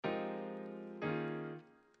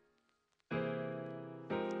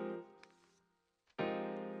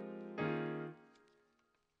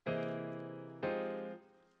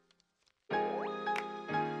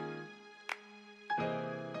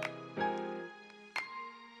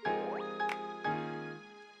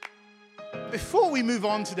Before we move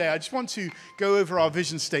on today, I just want to go over our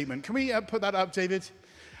vision statement. Can we put that up, David?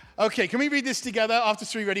 Okay, can we read this together after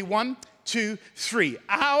three? Ready? 1, 2, 3.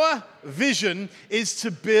 Our vision is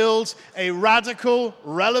to build a radical,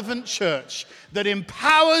 relevant church that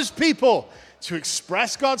empowers people to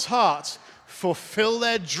express God's heart, fulfill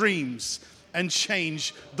their dreams, and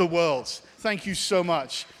change the world. Thank you so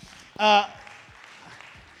much.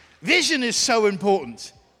 Vision is so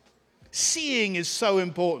important. Seeing is so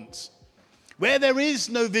important. Where there is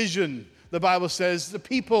no vision, the Bible says, the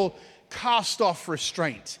people cast off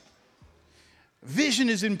restraint. Vision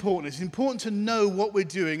is important. It's important to know what we're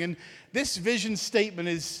doing. And this vision statement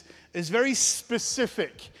is very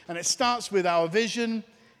specific. And it starts with our vision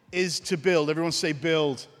is to build. Everyone say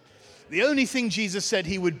build. The only thing Jesus said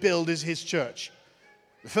he would build is his church.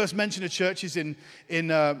 The first mention of church is in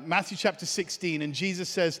Matthew chapter 16. And Jesus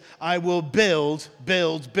says, I will build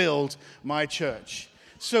my church.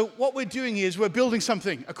 So what we're doing here is we're building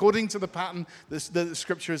something according to the pattern that the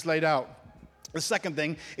scripture has laid out. The second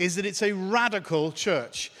thing is that it's a radical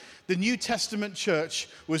church. The New Testament church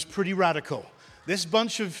was pretty radical. This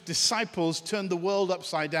bunch of disciples turned the world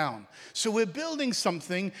upside down. So we're building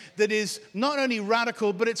something that is not only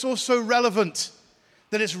radical, but it's also relevant.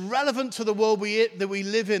 That it's relevant to the world that we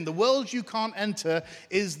live in. The world you can't enter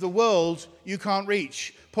is the world you can't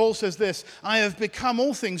reach. Paul says this, I have become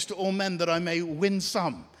all things to all men that I may win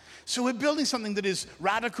some. So we're building something that is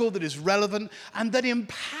radical, that is relevant, and that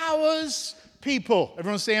empowers people.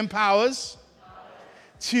 Everyone say empowers.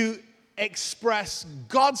 To express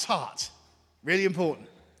God's heart. Really important.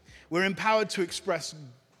 We're empowered to express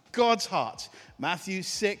God's heart. Matthew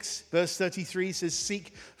 6, verse 33 says,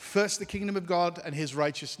 seek first the kingdom of God and his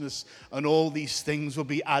righteousness, and all these things will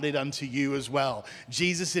be added unto you as well.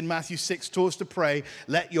 Jesus in Matthew 6 taught us to pray,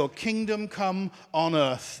 let your kingdom come on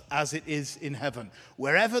earth as it is in heaven.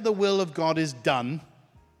 Wherever the will of God is done,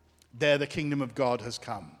 there the kingdom of God has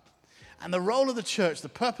come. And the role of the church, the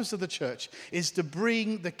purpose of the church, is to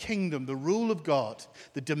bring the kingdom, the rule of God,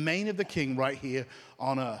 the domain of the king right here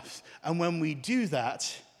on earth. And when we do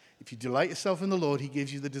that, if you delight yourself in the Lord, he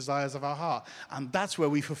gives you the desires of our heart. And that's where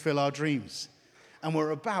we fulfill our dreams. And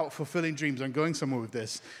we're about fulfilling dreams. I'm going somewhere with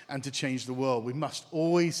this, and to change the world. We must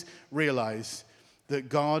always realize that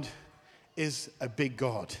God is a big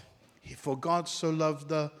God. For God so loved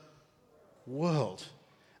the world.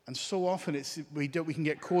 And so often we can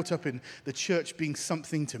get caught up in the church being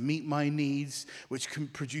something to meet my needs, which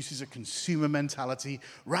produces a consumer mentality,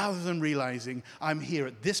 rather than realizing I'm here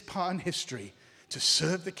at this part in history to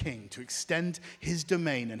serve the King, to extend his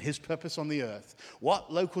domain and his purpose on the earth.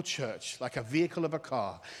 What local church, like a vehicle of a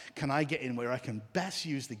car, can I get in where I can best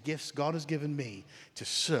use the gifts God has given me to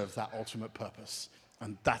serve that ultimate purpose?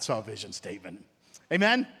 And that's our vision statement.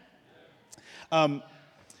 Amen? We're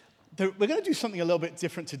going to do something a little bit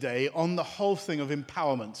different today on the whole thing of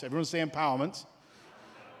empowerment. Everyone say empowerment.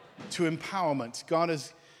 To empowerment.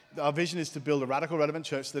 Our vision is to build a radical, relevant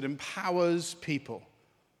church that empowers people.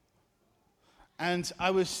 And I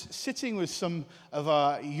was sitting with some of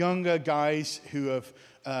our younger guys who have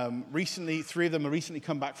three of them have recently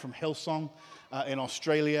come back from Hillsong in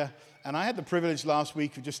Australia. And I had the privilege last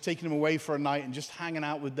week of just taking them away for a night and just hanging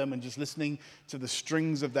out with them and just listening to the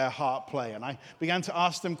strings of their heart play. And I began to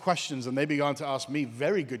ask them questions, and they began to ask me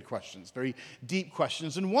very good questions, very deep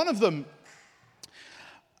questions. And one of them,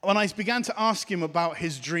 when I began to ask him about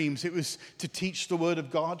his dreams, it was to teach the word of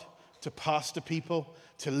God, to pastor people,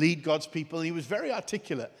 to lead God's people. He was very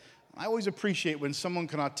articulate. I always appreciate when someone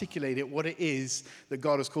can articulate what it is that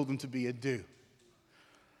God has called them to be and do.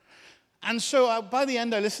 And so by the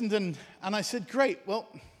end, I listened and I said, great, well,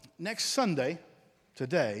 next Sunday,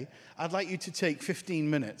 today, I'd like you to take 15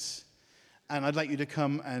 minutes and I'd like you to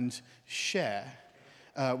come and share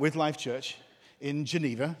with Life Church in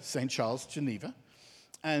Geneva, St. Charles, Geneva,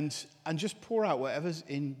 and just pour out whatever's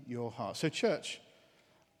in your heart. So church,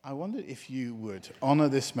 I wondered if you would honor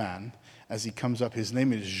this man as he comes up. His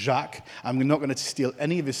name is Jacques. I'm not going to steal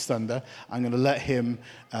any of his thunder. I'm going to let him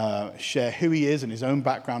share who he is and his own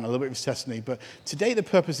background, a little bit of his testimony. But today the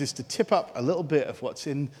purpose is to tip up a little bit of what's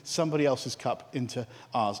in somebody else's cup into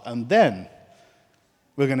ours. And then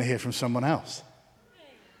we're going to hear from someone else.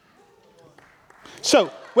 So,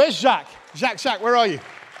 where's Jacques? Jacques, where are you?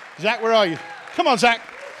 Jacques, where are you? Come on, Jacques.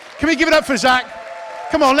 Can we give it up for Jacques?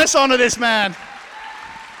 Come on, let's honor this man.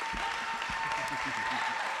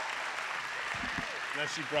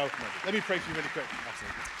 Bless you, bro. Let me pray for you really quick.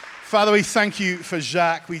 Father, we thank you for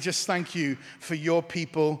Jacques. We just thank you for your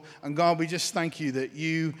people. And God, we just thank you that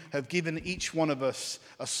you have given each one of us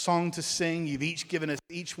a song to sing. You've given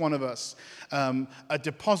each one of us a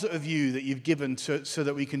deposit of you that you've given so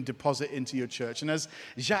that we can deposit into your church. And as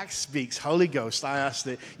Jacques speaks, Holy Ghost, I ask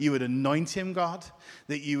that you would anoint him, God,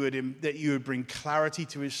 that you would bring clarity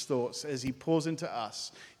to his thoughts. As he pours into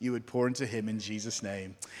us, you would pour into him in Jesus'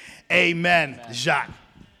 name. Amen. Jacques.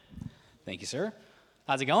 Thank you, sir.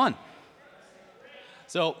 How's it going?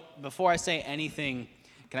 So before I say anything,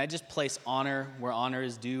 can I just place honor where honor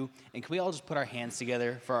is due? And can we all just put our hands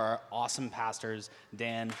together for our awesome pastors,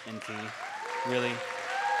 Dan and Fee? Really?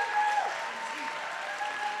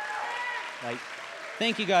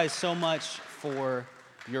 Thank you guys so much for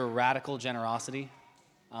your radical generosity.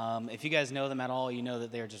 If you guys know them at all, you know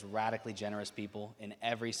that they are just radically generous people in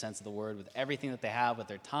every sense of the word, with everything that they have, with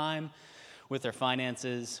their time, with their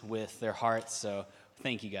finances, with their hearts. So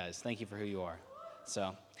thank you guys. Thank you for who you are.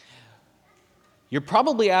 So you're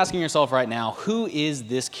probably asking yourself right now, who is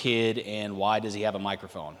this kid and why does he have a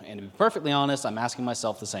microphone? And to be perfectly honest, I'm asking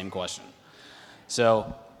myself the same question.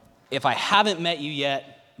 So if I haven't met you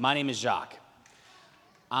yet, my name is Jacques.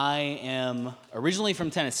 I am originally from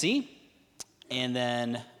Tennessee, and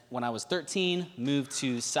then when I was 13, moved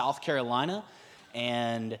to South Carolina,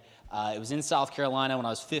 and it was in South Carolina when I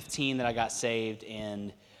was 15 that I got saved,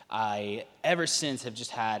 and I ever since have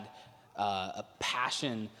just had a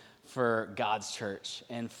passion for God's church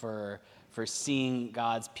and for seeing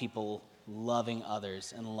God's people loving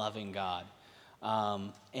others and loving God.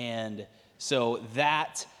 And so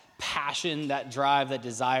that passion, that drive, that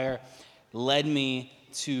desire led me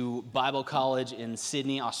to Bible college in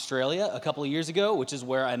Sydney, Australia a couple of years ago, which is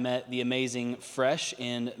where I met the amazing Fresh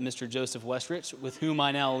and Mr. Joseph Westrich, with whom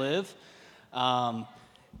I now live.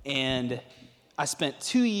 And I spent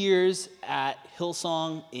 2 years at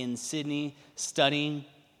Hillsong in Sydney studying.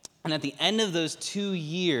 And at the end of those 2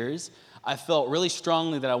 years, I felt really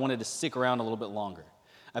strongly that I wanted to stick around a little bit longer.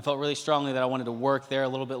 I felt really strongly that I wanted to work there a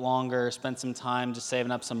little bit longer, spend some time just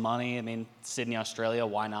saving up some money. I mean, Sydney, Australia,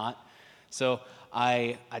 why not? So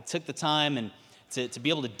I took the time, and to be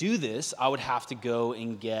able to do this, I would have to go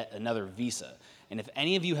and get another visa. And if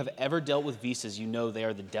any of you have ever dealt with visas, you know they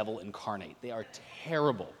are the devil incarnate. They are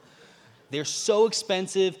terrible. They're so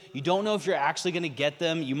expensive. You don't know if you're actually going to get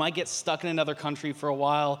them. You might get stuck in another country for a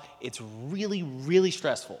while. It's really, really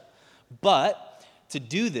stressful. But to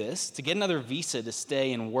do this, to get another visa to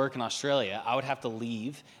stay and work in Australia, I would have to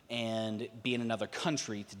leave and be in another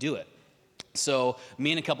country to do it. So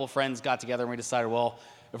me and a couple of friends got together and we decided, well,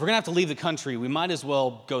 if we're going to have to leave the country, we might as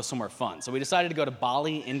well go somewhere fun. So we decided to go to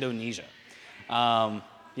Bali, Indonesia.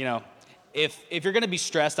 If you're going to be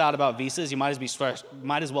stressed out about visas, you might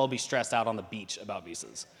as well be stressed out on the beach about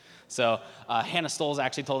visas. So Hannah Stoles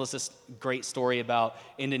actually told us this great story about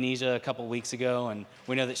Indonesia a couple weeks ago, and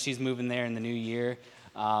we know that she's moving there in the new year.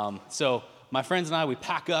 So my friends and I, we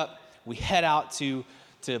pack up, we head out to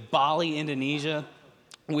Bali, Indonesia.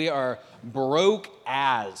 We are broke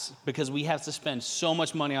because we have to spend so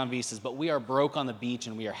much money on visas, but we are broke on the beach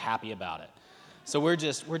and we are happy about it. So we're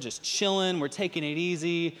just chilling, we're taking it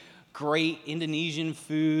easy, great Indonesian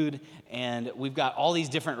food, and we've got all these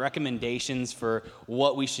different recommendations for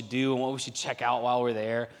what we should do and what we should check out while we're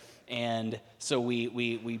there. And so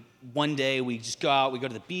we one day we just go out, we go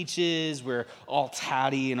to the beaches, we're all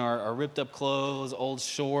tatty in our ripped up clothes, old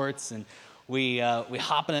shorts, and we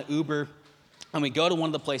hop in an Uber. And we go to one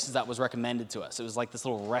of the places that was recommended to us. It was like this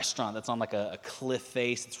little restaurant that's on like a cliff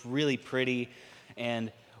face. It's really pretty. And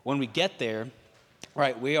when we get there,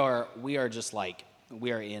 right, we are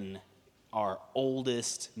in our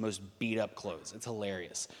oldest, most beat up clothes. It's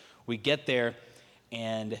hilarious. We get there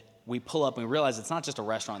and we pull up and we realize it's not just a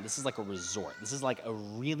restaurant. This is like a resort. This is like a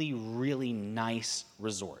really, really nice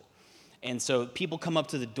resort. And so people come up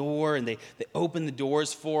to the door and they open the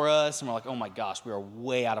doors for us, and we're like, oh my gosh, we are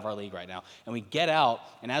way out of our league right now. And we get out,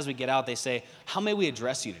 and as we get out, they say, how may we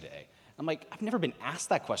address you today? I'm like, I've never been asked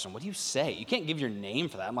that question. What do you say? You can't give your name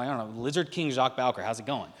for that. I'm like, I don't know, Lizard King Jacques Bowker, how's it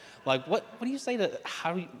going? Like, what do you say to,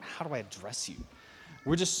 how do I address you?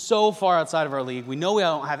 We're just so far outside of our league. We know we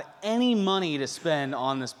don't have any money to spend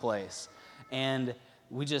on this place. And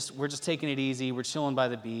we're just taking it easy. We're chilling by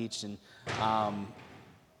the beach, and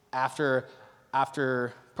After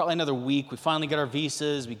probably another week, we finally get our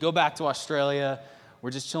visas. We go back to Australia.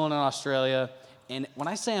 We're just chilling in Australia. And when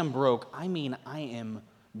I say I'm broke, I mean I am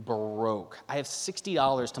broke. I have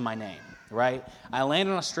 $60 to my name, right? I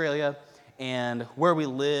landed in Australia, and where we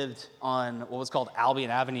lived on what was called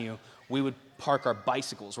Albion Avenue, we would park our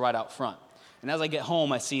bicycles right out front. And as I get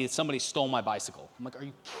home, I see somebody stole my bicycle. I'm like, are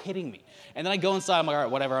you kidding me? And then I go inside, I'm like, all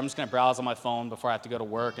right, whatever, I'm just gonna browse on my phone before I have to go to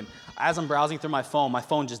work. And as I'm browsing through my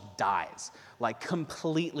phone just dies, like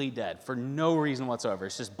completely dead for no reason whatsoever.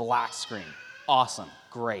 It's just black screen. Awesome,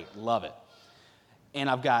 great, love it. And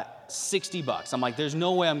I've got $60. I'm like, there's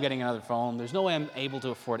no way I'm getting another phone. There's no way I'm able to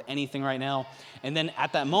afford anything right now. And then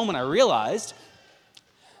at that moment, I realized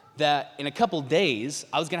that in a couple days,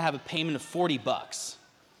 I was gonna have a payment of $40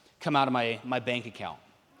 come out of my bank account.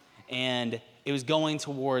 And it was going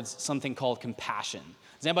towards something called Compassion.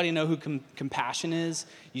 Does anybody know who Compassion is?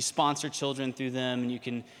 You sponsor children through them, and you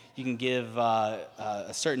can give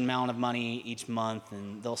a certain amount of money each month,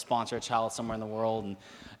 and they'll sponsor a child somewhere in the world.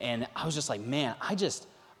 And I was just like, man, I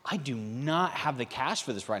do not have the cash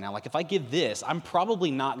for this right now. Like, if I give this, I'm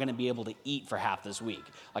probably not gonna be able to eat for half this week.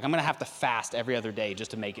 Like, I'm gonna have to fast every other day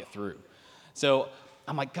just to make it through. So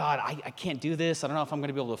I'm like, God, I can't do this. I don't know if I'm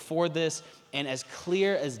gonna be able to afford this. And as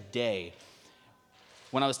clear as day,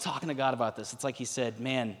 when I was talking to God about this, it's like he said,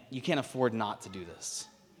 man, you can't afford not to do this.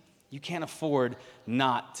 You can't afford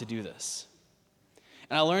not to do this.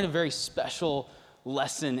 And I learned a very special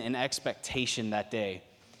lesson in expectation that day.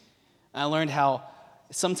 I learned how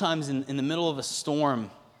sometimes in the middle of a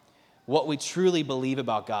storm, what we truly believe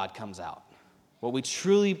about God comes out. Who we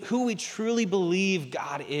truly believe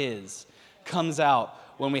God is comes out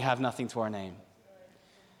when we have nothing to our name.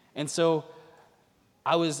 And so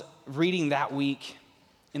I was reading that week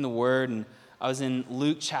in the Word, and I was in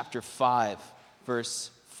Luke chapter 5,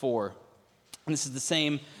 verse 4. And this is the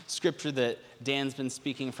same scripture that Dan's been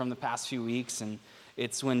speaking from the past few weeks, and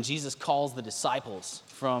it's when Jesus calls the disciples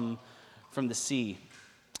from the sea.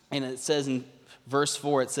 And it says in verse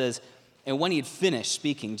 4, it says, and when he had finished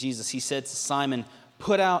speaking, Jesus, he said to Simon,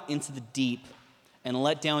 put out into the deep and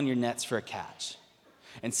let down your nets for a catch.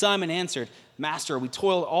 And Simon answered, Master, we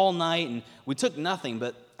toiled all night and we took nothing,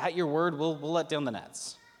 but at your word, we'll let down the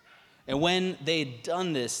nets. And when they had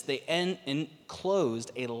done this, they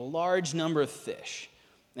enclosed a large number of fish,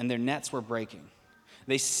 and their nets were breaking.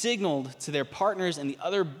 They signaled to their partners in the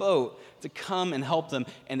other boat to come and help them,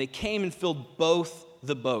 and they came and filled both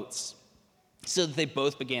the boats, so that they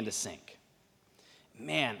both began to sink.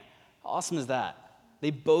 Man, how awesome is that? They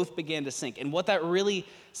both began to sink. And what that really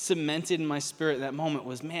cemented in my spirit in that moment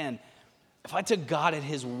was, man, if I took God at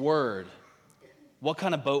his word, what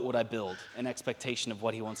kind of boat would I build in expectation of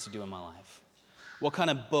what he wants to do in my life? What kind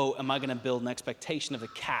of boat am I going to build in expectation of the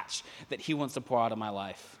catch that he wants to pour out of my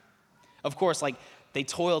life? Of course, like, they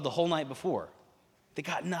toiled the whole night before. They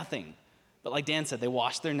got nothing. But like Dan said, they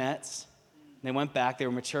washed their nets. They went back. They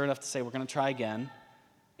were mature enough to say, we're going to try again.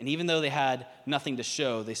 And even though they had nothing to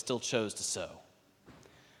show, they still chose to sow.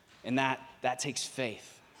 And that takes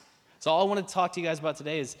faith. So all I want to talk to you guys about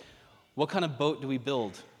today is, what kind of boat do we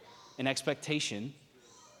build in expectation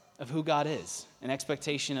of who God is, in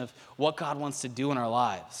expectation of what God wants to do in our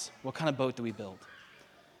lives? What kind of boat do we build?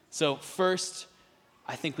 So first,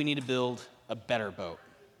 I think we need to build a better boat.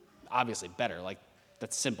 Obviously, better, like,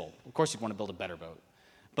 that's simple. Of course you want to build a better boat.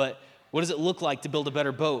 But what does it look like to build a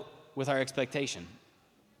better boat with our expectation?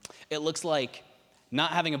 It looks like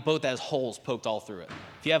not having a boat that has holes poked all through it.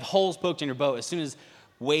 If you have holes poked in your boat, as soon as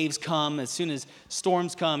waves come, as soon as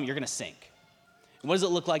storms come, you're going to sink. And what does it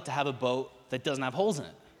look like to have a boat that doesn't have holes in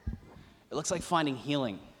it? It looks like finding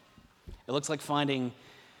healing. It looks like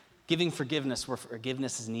giving forgiveness where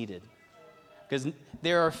forgiveness is needed. Because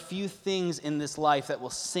there are few things in this life that will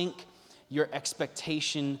sink your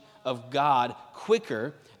expectation of God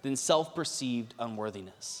quicker than self-perceived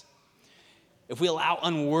unworthiness. If we allow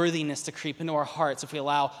unworthiness to creep into our hearts, if we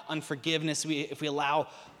allow unforgiveness, if we allow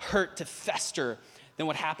hurt to fester, then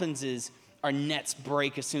what happens is our nets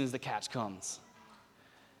break as soon as the catch comes.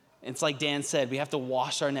 It's like Dan said, we have to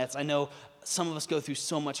wash our nets. I know some of us go through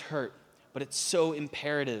so much hurt, but it's so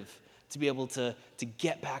imperative to be able to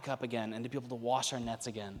get back up again and to be able to wash our nets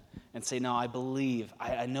again and say, no, I believe.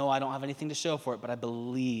 I know I don't have anything to show for it, but I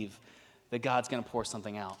believe that God's going to pour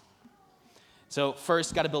something out. So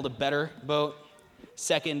first, got to build a better boat.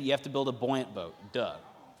 Second, you have to build a buoyant boat. Duh.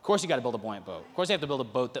 Of course you got to build a buoyant boat. Of course you have to build a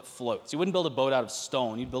boat that floats. You wouldn't build a boat out of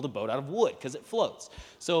stone. You'd build a boat out of wood because it floats.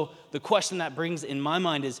 So the question that brings in my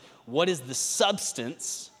mind is, what is the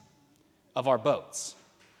substance of our boats?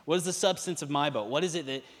 What is the substance of my boat? What is it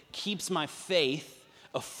that keeps my faith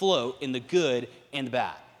afloat in the good and the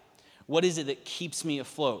bad? What is it that keeps me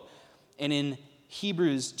afloat? And in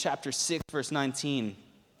Hebrews chapter 6, verse 19,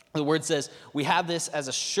 the word says, we have this as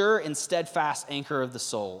a sure and steadfast anchor of the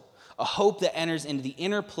soul, a hope that enters into the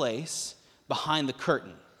inner place behind the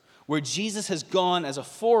curtain, where Jesus has gone as a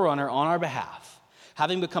forerunner on our behalf,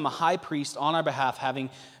 having become a high priest on our behalf, having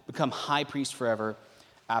become high priest forever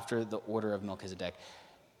after the order of Melchizedek.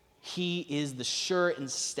 He is the sure and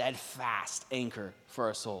steadfast anchor for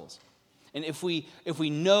our souls. And if we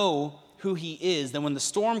know who he is, then when the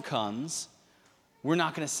storm comes, we're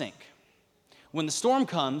not going to sink. When the storm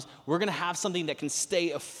comes, we're going to have something that can stay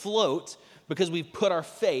afloat because we've put our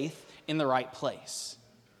faith in the right place.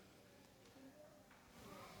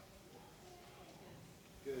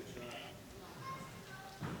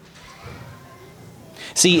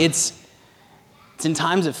 See, it's in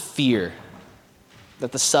times of fear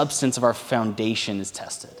that the substance of our foundation is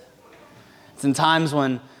tested. It's in times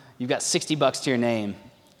when you've got $60 to your name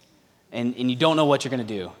and you don't know what you're going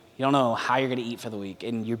to do. You don't know how you're going to eat for the week,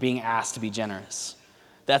 and you're being asked to be generous.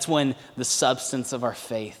 That's when the substance of our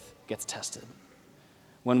faith gets tested.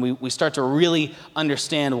 When we start to really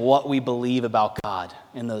understand what we believe about God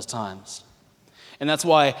in those times. And that's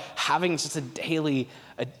why having just a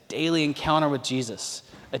daily encounter with Jesus,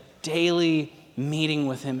 a daily meeting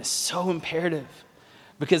with him is so imperative.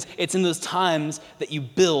 Because it's in those times that you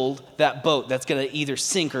build that boat that's going to either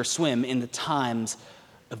sink or swim in the times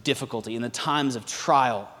of difficulty, in the times of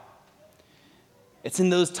trial. It's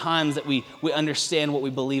in those times that we understand what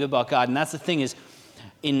we believe about God. And that's the thing is,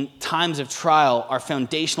 in times of trial, our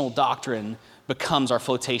foundational doctrine becomes our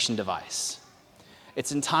flotation device.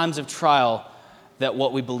 It's in times of trial that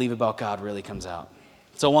what we believe about God really comes out.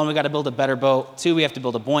 So 1, we got to build a better boat. 2, we have to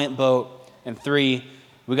build a buoyant boat. And 3,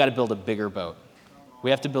 we got to build a bigger boat.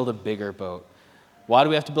 We have to build a bigger boat. Why do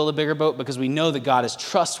we have to build a bigger boat? Because we know that God is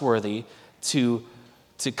trustworthy to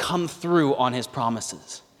come through on his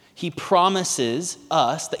promises. He promises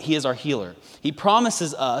us that he is our healer. He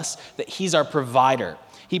promises us that he's our provider.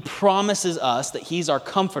 He promises us that he's our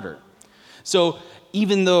comforter. So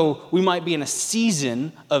even though we might be in a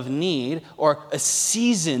season of need or a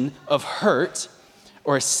season of hurt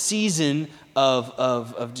or a season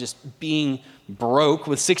of just being broke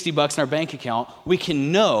with $60 in our bank account, we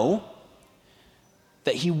can know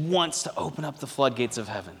that he wants to open up the floodgates of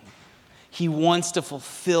heaven. He wants to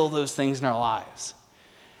fulfill those things in our lives.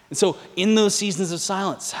 And so in those seasons of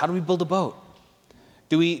silence, how do we build a boat?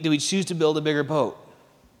 Do we choose to build a bigger boat?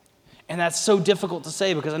 And that's so difficult to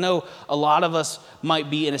say because I know a lot of us might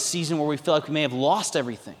be in a season where we feel like we may have lost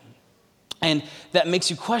everything. And that makes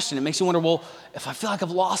you question. It makes you wonder, well, if I feel like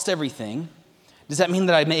I've lost everything, does that mean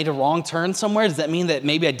that I made a wrong turn somewhere? Does that mean that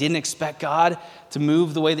maybe I didn't expect God to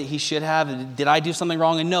move the way that he should have? Did I do something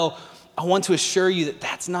wrong? And no, I want to assure you that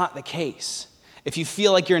that's not the case. If you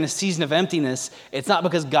feel like you're in a season of emptiness, it's not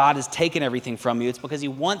because God has taken everything from you. It's because he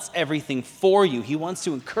wants everything for you. He wants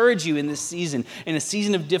to encourage you in this season, in a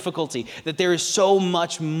season of difficulty, that there is so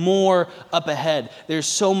much more up ahead. There's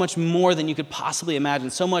so much more than you could possibly imagine,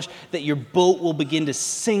 so much that your boat will begin to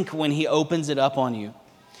sink when he opens it up on you.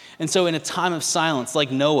 And so in a time of silence, like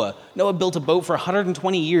Noah built a boat for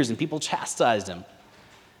 120 years and people chastised him.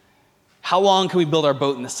 How long can we build our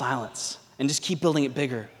boat in the silence and just keep building it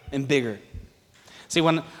bigger and bigger? See,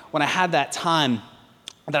 when I had that time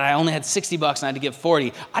that I only had $60 and I had to give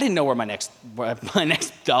 40, I didn't know where my next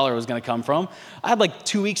dollar was going to come from. I had like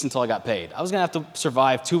 2 weeks until I got paid. I was going to have to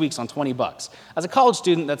survive 2 weeks on $20. As a college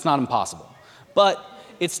student, that's not impossible, but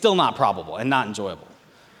it's still not probable and not enjoyable.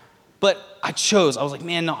 But I was like,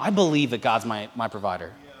 man, no, I believe that God's my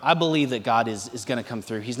provider. I believe that God is going to come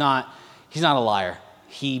through. He's not a liar.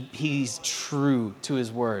 He's true to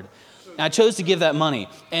his word. And I chose to give that money.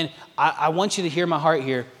 And I want you to hear my heart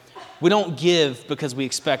here. We don't give because we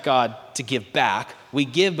expect God to give back. We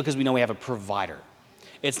give because we know we have a provider.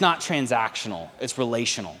 It's not transactional. It's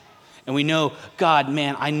relational. And we know, God,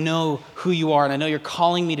 man, I know who you are, and I know you're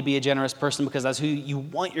calling me to be a generous person because that's who you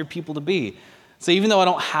want your people to be. So even though I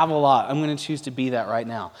don't have a lot, I'm going to choose to be that right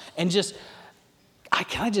now. And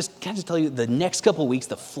can I just tell you, the next couple of weeks,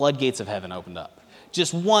 the floodgates of heaven opened up.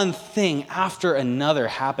 Just one thing after another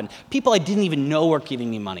happened. People I didn't even know were giving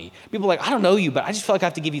me money. People like, I don't know you, but I just feel like I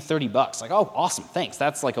have to give you $30. Like, oh, awesome, thanks.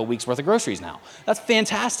 That's like a week's worth of groceries now. That's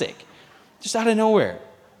fantastic. Just out of nowhere.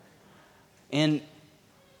 And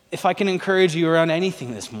if I can encourage you around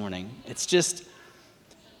anything this morning, it's just,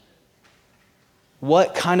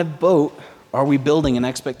 what kind of boat are we building in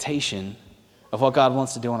expectation of what God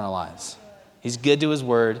wants to do in our lives? He's good to his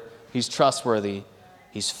word. He's trustworthy.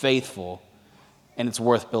 He's faithful. And it's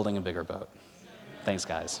worth building a bigger boat. Thanks,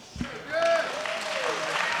 guys.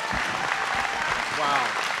 Wow,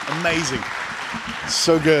 amazing.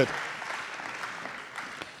 So good.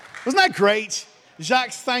 Wasn't that great?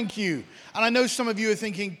 Jacques, thank you. And I know some of you are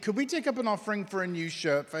thinking, could we take up an offering for a new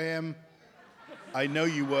shirt for him? I know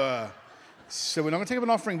you were. So we're not going to take up an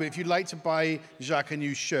offering, but if you'd like to buy Jacques a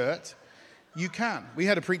new shirt, You can. We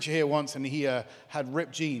had a preacher here once, and he had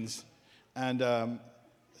ripped jeans, and a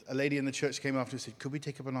lady in the church came after and said, "Could we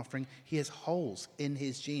take up an offering? He has holes in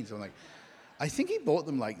his jeans." I'm like, "I think he bought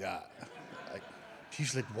them like that." Like,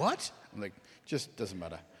 she's like, "What?" I'm like, "Just doesn't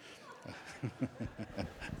matter."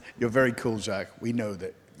 You're very cool, Jack. We know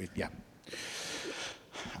that. Yeah.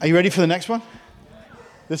 Are you ready for the next one?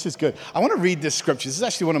 This is good. I want to read this scripture. This is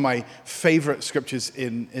actually one of my favorite scriptures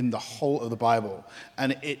in the whole of the Bible.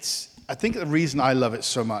 And I think the reason I love it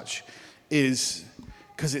so much is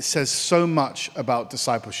because it says so much about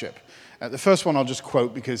discipleship. The first one I'll just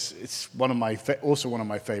quote because it's also one of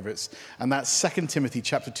my favorites. And that's 2 Timothy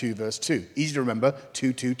chapter 2, verse 2. Easy to remember,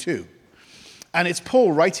 2:2:2. And it's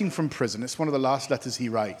Paul writing from prison. It's one of the last letters he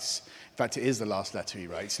writes. In fact, it is the last letter he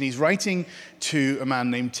writes. And he's writing to a man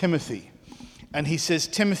named Timothy. And he says,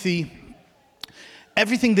 "Timothy,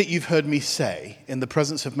 everything that you've heard me say in the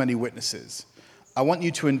presence of many witnesses, I want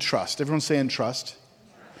you to entrust." Everyone say entrust.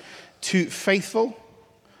 "To faithful."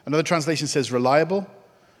 Another translation says reliable.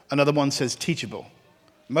 Another one says teachable.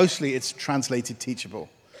 Mostly it's translated teachable.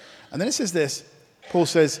 And then it says this. Paul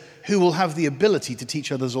says, "who will have the ability to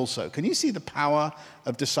teach others also." Can you see the power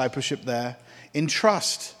of discipleship there?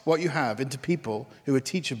 Entrust what you have into people who are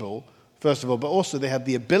teachable, first of all, but also they have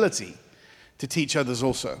the ability to teach others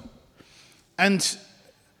also. And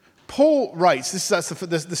Paul writes, that's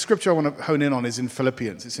the scripture I want to hone in on is in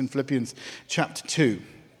Philippians. It's in Philippians chapter 2.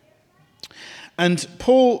 And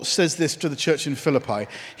Paul says this to the church in Philippi.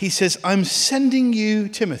 He says, "I'm sending you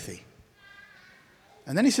Timothy."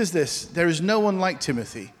 And then he says this, "There is no one like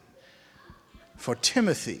Timothy, for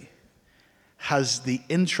Timothy has the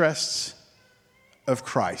interests of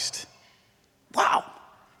Christ." Wow.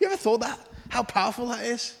 You ever thought that? How powerful that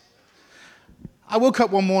is? I woke up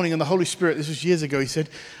one morning and the Holy Spirit, this was years ago, he said,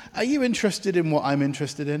 "Are you interested in what I'm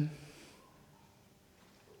interested in?"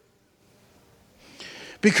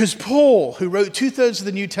 Because Paul, who wrote 2/3 of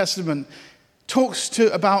the New Testament, talks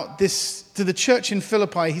about this to the church in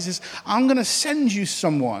Philippi. He says, "I'm going to send you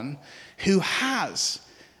someone who has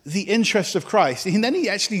the interest of Christ." And then he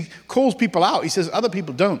actually calls people out. He says, other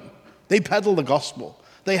people don't. They peddle the gospel.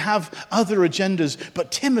 They have other agendas.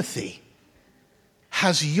 But Timothy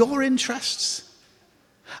has your interests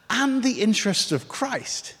and the interests of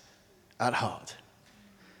Christ at heart.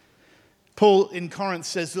 Paul in Corinth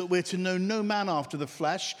says that we're to know no man after the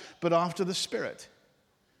flesh, but after the Spirit.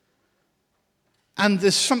 And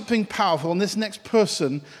there's something powerful, and this next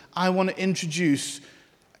person I want to introduce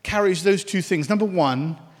carries those two things. Number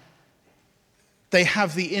one, they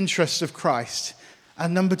have the interests of Christ.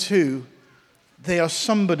 And number two, they are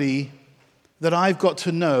somebody that I've got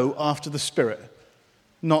to know after the Spirit,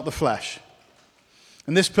 not the flesh.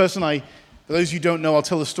 And this person, for those of you who don't know, I'll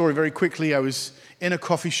tell the story very quickly. I was in a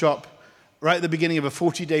coffee shop right at the beginning of a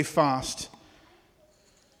 40-day fast.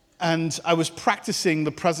 And I was practicing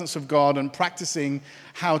the presence of God and practicing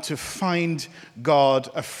how to find God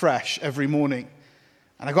afresh every morning.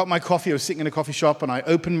 And I got my coffee. I was sitting in a coffee shop, and I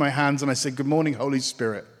opened my hands, and I said, "Good morning, Holy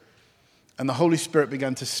Spirit." And the Holy Spirit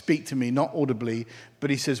began to speak to me, not audibly, but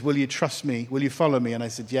he says, "Will you trust me? Will you follow me?" And I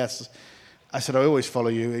said, "Yes." I said, "I always follow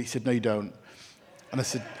you." He said, "No, you don't." And I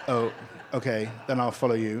said, "Oh, okay, then I'll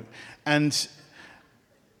follow you." And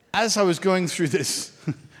as I was going through this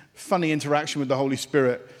funny interaction with the Holy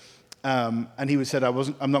Spirit, and he said,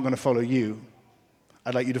 "I'm not going to follow you.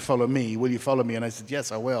 I'd like you to follow me. Will you follow me?" And I said,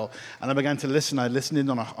 "Yes, I will." And I began to listen. I listened in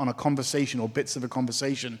on a conversation or bits of a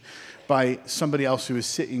conversation by somebody else who was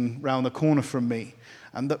sitting round the corner from me.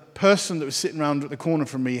 And the person that was sitting round the corner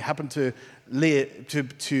from me happened to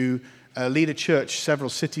lead a church several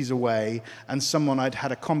cities away, and someone I'd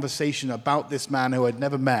had a conversation about this man who I'd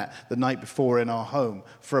never met the night before in our home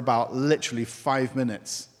for about literally 5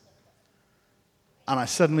 minutes. And I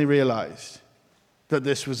suddenly realized that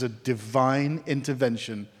this was a divine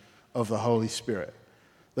intervention of the Holy Spirit.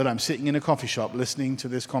 That I'm sitting in a coffee shop listening to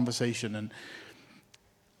this conversation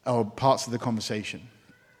or parts of the conversation.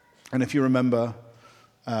 And if you remember,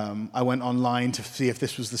 I went online to see if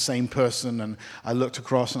this was the same person, and I looked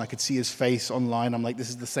across and I could see his face online. I'm like, this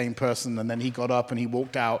is the same person. And then he got up and he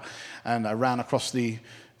walked out, and I ran across the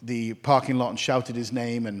parking lot and shouted his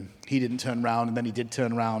name, and he didn't turn around, and then he did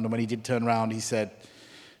turn around, and when he did turn around, he said,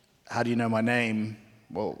 "How do you know my name?"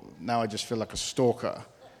 Well, now I just feel like a stalker.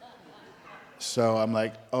 So I'm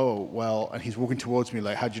like, "Oh, well," and he's walking towards me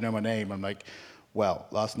like, "How do you know my name?" I'm like, "Well,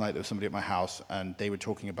 last night there was somebody at my house, and they were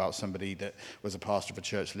talking about somebody that was a pastor of a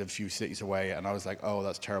church that lived a few cities away." And I was like, "Oh,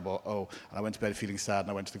 that's terrible. Oh." And I went to bed feeling sad, and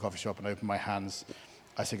I went to the coffee shop and opened my hands.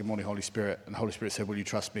 I said, "Good morning, Holy Spirit." And the Holy Spirit said, "Will you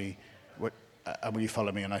trust me? and will you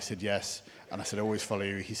follow me? And I said, yes. And I said, I always follow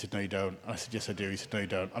you. He said, no, you don't. And I said, yes, I do. He said, no, you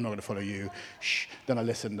don't. I'm not going to follow you. Shh. Then I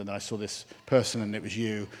listened, and then I saw this person, and it was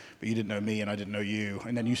you, but you didn't know me, and I didn't know you.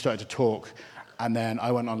 And then you started to talk, and then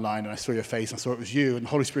I went online, and I saw your face, and I saw it was you, and the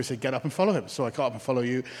Holy Spirit said, get up and follow him. So I got up and followed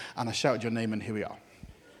you, and I shouted your name, and here we are.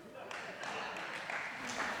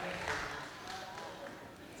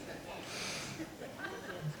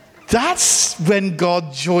 That's when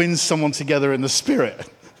God joins someone together in the spirit,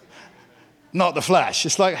 not the flesh.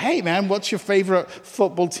 It's like, hey, man, what's your favorite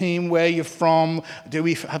football team? Where you're from? Do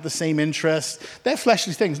we have the same interests? They're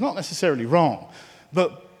fleshly things, not necessarily wrong.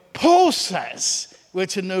 But Paul says we're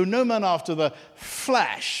to know no man after the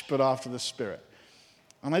flesh, but after the spirit.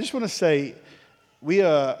 And I just want to say, we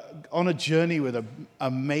are on a journey with an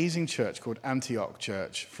amazing church called Antioch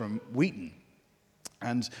Church from Wheaton.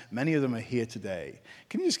 And many of them are here today.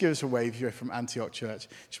 Can you just give us a wave here from Antioch Church?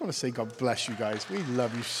 Just want to say God bless you guys. We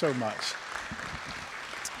love you so much.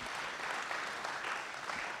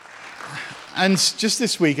 And just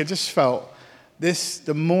this week, I just felt this,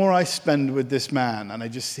 the more I spend with this man, and I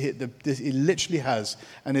just hit he literally has,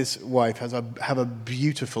 and his wife have a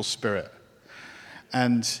beautiful spirit.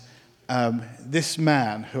 And this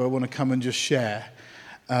man, who I want to come and just share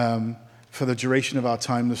for the duration of our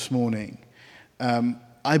time this morning,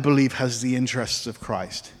 I believe has the interests of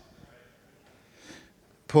Christ.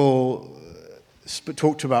 Paul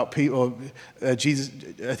talked about people, Jesus,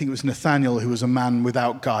 I think it was Nathanael, who was a man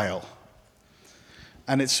without guile.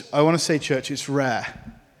 And I want to say, church, it's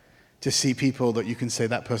rare to see people that you can say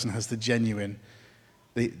that person has the genuine,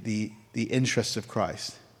 the interests of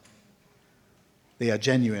Christ. They are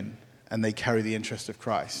genuine, and they carry the interest of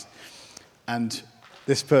Christ. And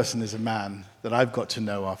this person is a man that I've got to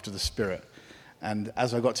know after the Spirit. And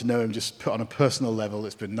as I got to know him just put on a personal level,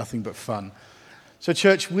 it's been nothing but fun. So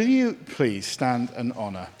church, will you please stand and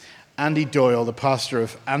honor Andy Doyle, the pastor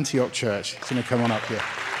of Antioch Church. He's going to come on up here.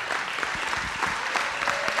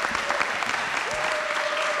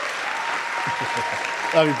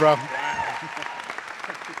 Love you, bro.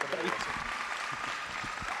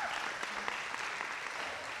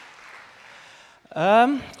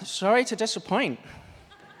 Sorry to disappoint.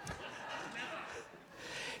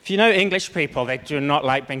 If you know English people, they do not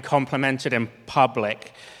like being complimented in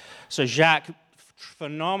public. So Jacques,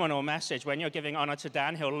 phenomenal message. When you're giving honor to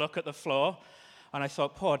Dan, he'll look at the floor. And I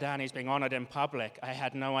thought, poor Dan, he's being honored in public. I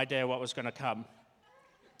had no idea what was going to come.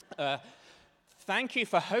 Thank you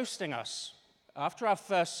for hosting us. After our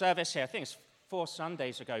first service here, I think it's 4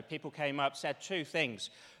 Sundays ago, people came up, said 2 things.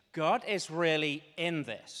 God is really in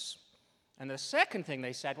this. And the second thing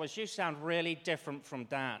they said was, you sound really different from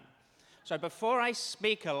Dan. So before I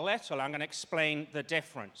speak a little, I'm going to explain the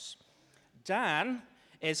difference. Dan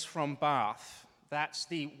is from Bath. That's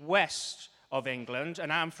the west of England.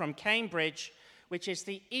 And I'm from Cambridge, which is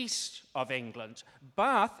the east of England.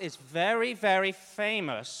 Bath is very, very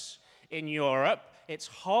famous in Europe. Its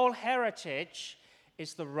whole heritage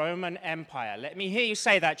is the Roman Empire. Let me hear you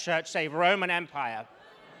say that, church. Say Roman Empire.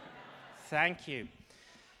 Thank you.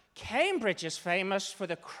 Cambridge is famous for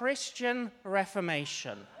the Christian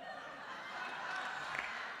Reformation.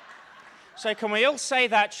 So can we all say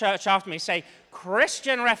that, church, after me? Say,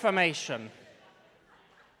 Christian Reformation.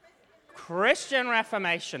 Christian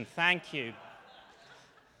Reformation. Thank you.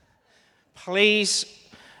 Please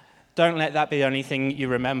don't let that be the only thing you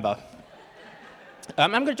remember.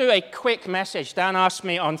 I'm going to do a quick message. Dan asked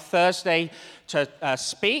me on Thursday to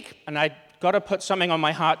speak, and I got to put something on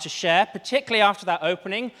my heart to share, particularly after that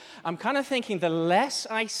opening. I'm kind of thinking the less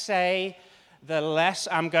I say, the less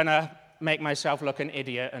I'm going to make myself look an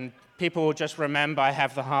idiot, and people will just remember I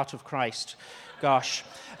have the heart of Christ. Gosh.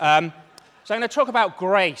 So I'm going to talk about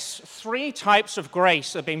grace. 3 types of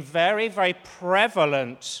grace have been very, very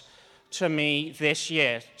prevalent to me this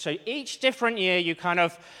year. So each different year,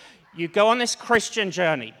 you go on this Christian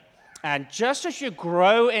journey. And just as you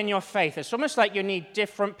grow in your faith, it's almost like you need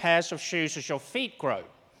different pairs of shoes as your feet grow.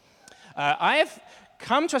 I have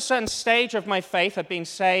come to a certain stage of my faith. I've been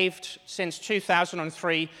saved since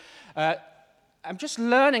 2003. I'm just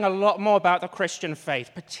learning a lot more about the Christian faith,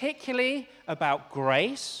 particularly about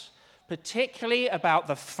grace, particularly about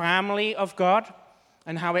the family of God,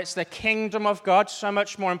 and how it's the kingdom of God so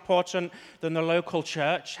much more important than the local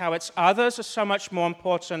church, how it's others are so much more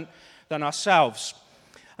important than ourselves.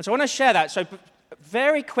 And so I want to share that. So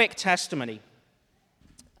very quick testimony.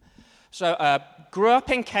 So grew up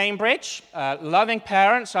in Cambridge, loving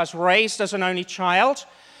parents. I was raised as an only child.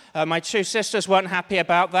 My 2 sisters weren't happy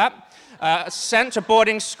about that. Sent to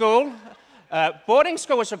boarding school. Boarding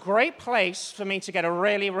school was a great place for me to get a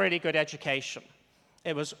really, really good education.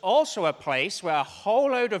 It was also a place where a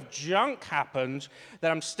whole load of junk happened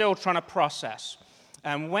that I'm still trying to process.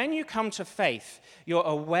 And when you come to faith, you're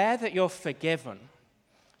aware that you're forgiven,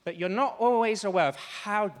 but you're not always aware of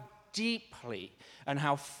how deeply and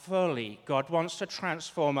how fully God wants to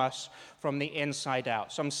transform us from the inside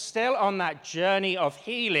out. So I'm still on that journey of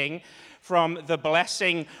healing from the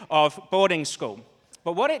blessing of boarding school.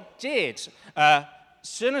 But what it did, as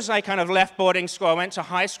soon as I kind of left boarding school, I went to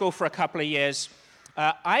high school for a couple of years,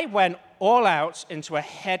 I went all out into a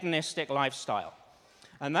hedonistic lifestyle.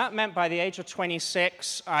 And that meant by the age of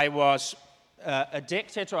 26, I was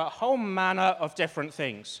addicted to a whole manner of different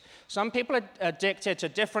things. Some people are addicted to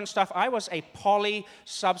different stuff. I was a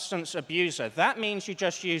poly-substance abuser. That means you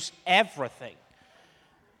just use everything.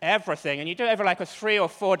 Everything. And you do it over like a 3 or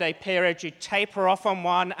 4 day period. You taper off on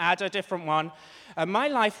one, add a different one. And my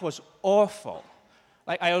life was awful.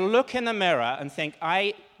 Like, I look in the mirror and think,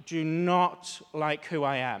 I do not like who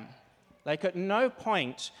I am. Like, at no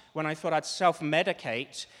point when I thought I'd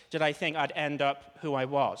self-medicate did I think I'd end up who I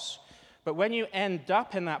was. But when you end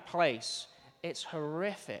up in that place, it's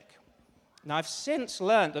horrific. Now, I've since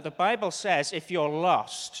learned that the Bible says if you're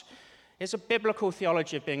lost, here's a biblical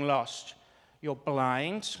theology of being lost. You're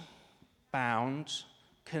blind, bound,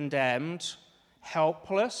 condemned,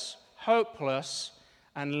 helpless, hopeless,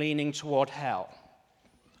 and leaning toward hell.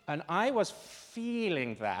 And I was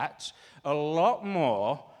feeling that a lot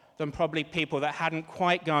more than probably people that hadn't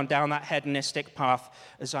quite gone down that hedonistic path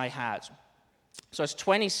as I had. So I was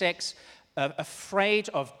 26, afraid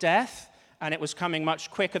of death, and it was coming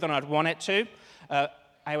much quicker than I'd want it to.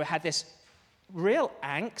 I had this real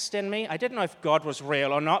angst in me. I didn't know if God was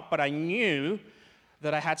real or not, but I knew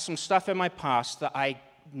that I had some stuff in my past that I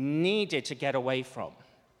needed to get away from.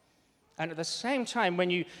 And at the same time, when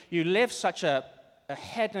you live such a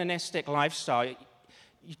hedonistic lifestyle,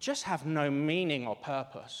 you just have no meaning or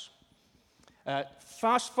purpose.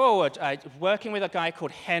 Fast forward, working with a guy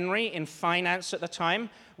called Henry in finance at the time.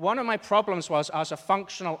 One of my problems was I was a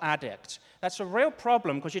functional addict. That's a real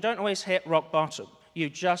problem because you don't always hit rock bottom. You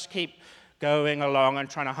just keep going along and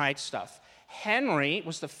trying to hide stuff. Henry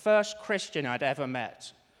was the first Christian I'd ever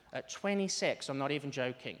met. At 26, I'm not even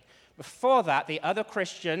joking. Before that, the other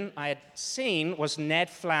Christian I had seen was Ned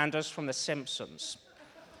Flanders from The Simpsons.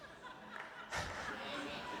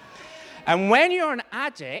 And when you're an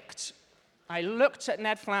addict, I looked at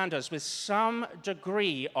Ned Flanders with some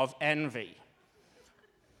degree of envy.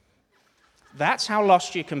 That's how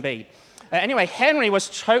lost you can be. Anyway, Henry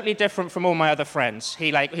was totally different from all my other friends.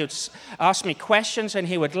 He would ask me questions and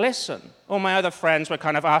he would listen. All my other friends would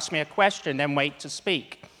kind of ask me a question, then wait to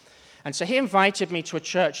speak. And so he invited me to a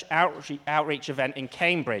church outreach event in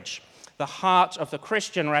Cambridge, the heart of the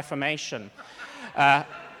Christian Reformation.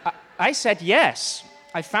 I said yes.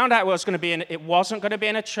 I found out it wasn't going to be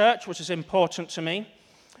in a church, which is important to me.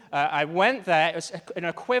 I went there. It was an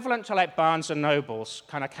equivalent to like Barnes & Noble's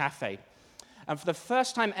kind of cafe. And for the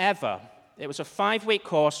first time ever, it was a 5-week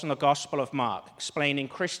course on the Gospel of Mark, explaining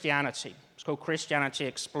Christianity. It's called Christianity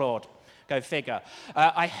Explored. Go figure.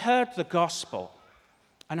 I heard the gospel,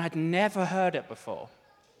 and I'd never heard it before.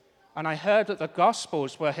 And I heard that the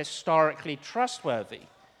Gospels were historically trustworthy.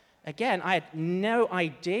 Again, I had no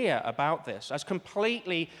idea about this. I was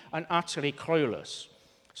completely and utterly clueless.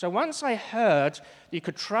 So once I heard you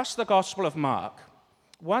could trust the Gospel of Mark,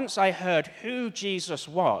 once I heard who Jesus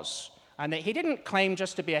was, and that he didn't claim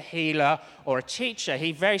just to be a healer or a teacher,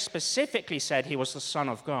 he very specifically said he was the Son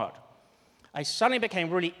of God, I suddenly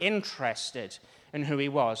became really interested in who he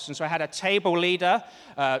was. And so I had a table leader,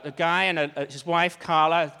 a guy and his wife,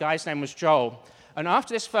 Carla. The guy's name was Joel. And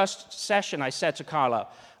after this first session, I said to Carla,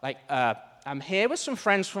 I'm here with some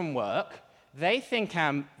friends from work. They think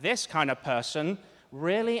I'm this kind of person.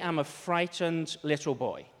 Really, I'm a frightened little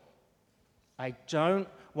boy. I don't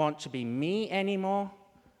want to be me anymore.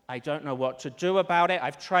 I don't know what to do about it.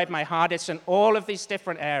 I've tried my hardest in all of these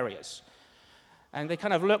different areas. And they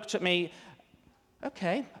kind of looked at me.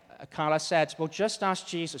 Okay, Carla said, well, just ask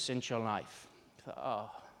Jesus into your life. I thought,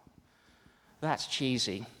 oh, that's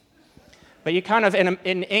cheesy. But you kind of,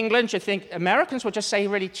 in England, you think Americans will just say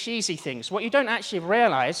really cheesy things. What you don't actually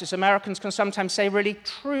realize is Americans can sometimes say really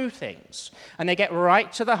true things. And they get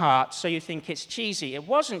right to the heart, so you think it's cheesy. It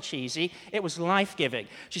wasn't cheesy, it was life-giving.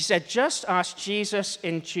 She said, just ask Jesus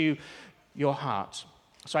into your heart.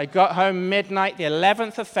 So I got home midnight, the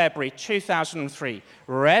 11th of February, 2003,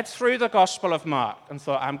 read through the Gospel of Mark, and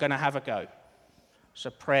thought, I'm going to have a go. So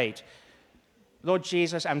prayed, Lord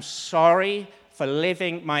Jesus, I'm sorry for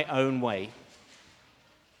living my own way.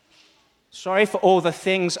 Sorry for all the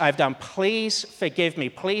things I've done. Please forgive me.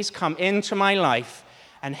 Please come into my life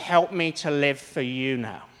and help me to live for you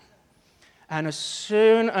now. And as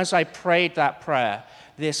soon as I prayed that prayer,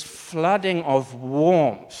 this flooding of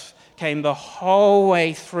warmth came the whole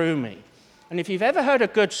way through me. And if you've ever heard a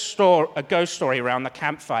ghost story around the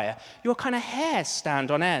campfire, your kind of hairs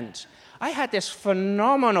stand on end. I had this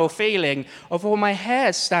phenomenal feeling of all my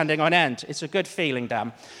hairs standing on end. It's a good feeling,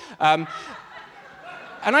 Dan. And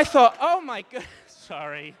I thought, oh my goodness,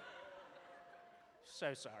 sorry.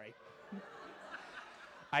 So sorry.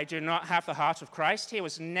 I do not have the heart of Christ. He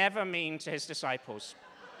was never mean to his disciples.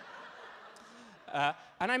 And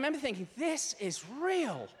I remember thinking, this is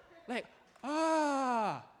real. Like,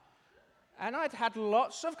 And I'd had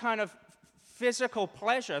lots of kind of physical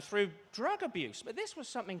pleasure through drug abuse, but this was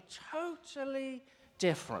something totally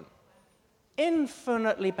different,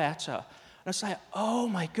 infinitely better. And I was like, oh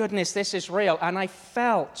my goodness, this is real. And I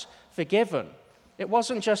felt forgiven. It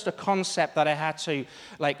wasn't just a concept that I had to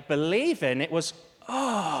believe in. It was,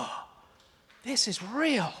 this is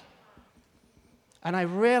real. And I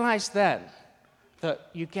realized then that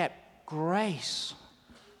you get grace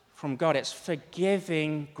from God. It's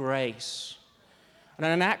forgiving grace.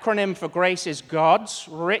 And an acronym for grace is God's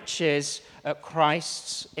riches at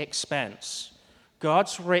Christ's expense.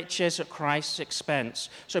 God's riches at Christ's expense.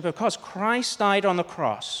 So because Christ died on the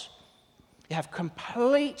cross, you have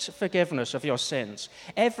complete forgiveness of your sins.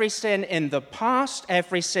 Every sin in the past,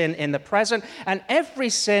 every sin in the present, and every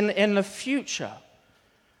sin in the future.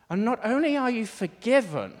 And not only are you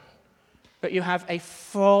forgiven, but you have a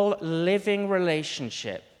full living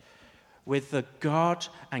relationship with the God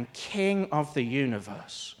and King of the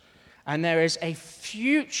universe. And there is a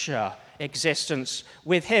future existence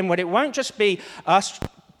with him, where it won't just be us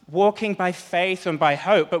walking by faith and by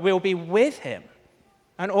hope, but we'll be with him.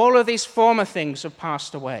 And all of these former things have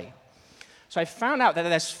passed away. So I found out that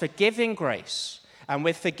there's forgiving grace, and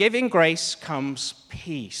with forgiving grace comes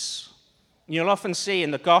peace. You'll often see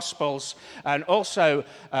in the Gospels, and also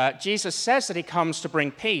Jesus says that he comes to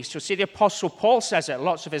bring peace. You'll see the Apostle Paul says it in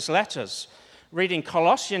lots of his letters. Reading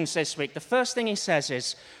Colossians this week, the first thing he says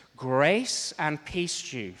is, grace and peace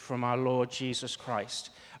to you from our Lord Jesus Christ.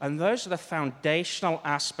 And those are the foundational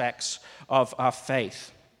aspects of our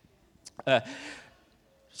faith.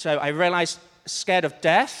 So I realized, scared of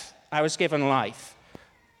death, I was given life.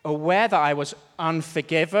 Aware that I was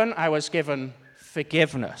unforgiven, I was given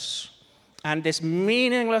forgiveness. And this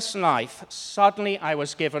meaningless life, suddenly I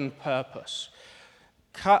was given purpose.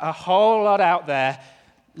 Cut a whole lot out there.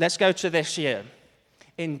 Let's go to this year.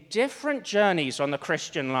 In different journeys on the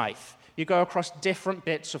Christian life, you go across different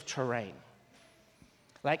bits of terrain.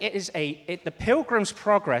 The Pilgrim's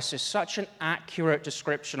Progress is such an accurate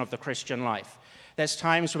description of the Christian life. There's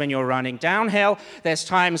times when you're running downhill. There's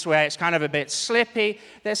times where it's kind of a bit slippy.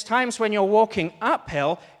 There's times when you're walking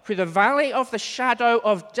uphill through the valley of the shadow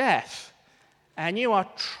of death. And you are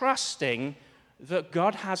trusting that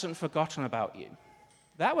God hasn't forgotten about you.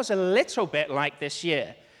 That was a little bit like this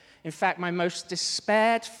year. In fact, my most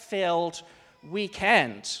despair-filled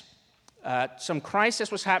weekend, some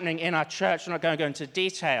crisis was happening in our church. I'm not going to go into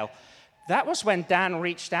detail. That was when Dan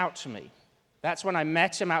reached out to me. That's when I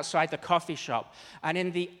met him outside the coffee shop. And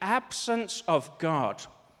in the absence of God,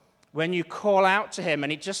 when you call out to him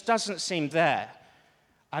and he just doesn't seem there,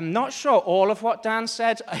 I'm not sure all of what Dan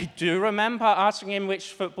said. I do remember asking him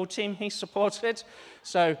which football team he supported.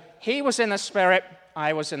 So he was in the spirit,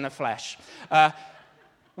 I was in the flesh.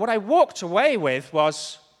 What I walked away with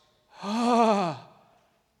was, we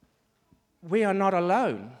are not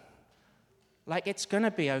alone. It's going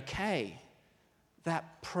to be okay.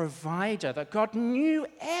 That provider, that God knew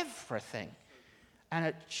everything. And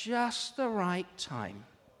at just the right time,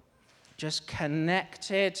 just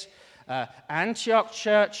connected Antioch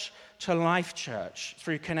Church to Life Church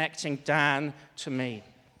through connecting Dan to me.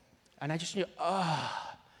 And I just knew,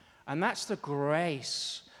 and that's the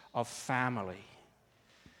grace of family.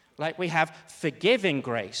 We have forgiving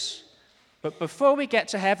grace, but before we get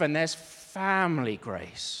to heaven, there's family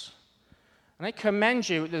grace. And I commend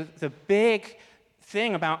you, the big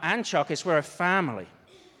thing about Antioch is we're a family,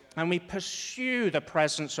 and we pursue the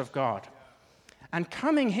presence of God. And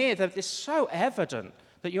coming here, that is so evident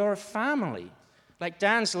that you're a family.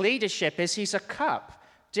 Dan's leadership is he's a cup.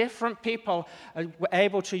 Different people are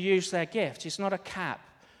able to use their gift. He's not a cap.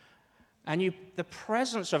 And the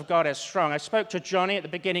presence of God is strong. I spoke to Johnny at the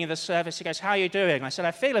beginning of the service. He goes, how are you doing? I said,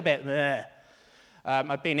 I feel a bit bleh.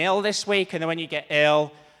 I've been ill this week, and then when you get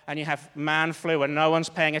ill and you have man flu and no one's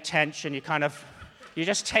paying attention, you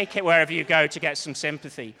just take it wherever you go to get some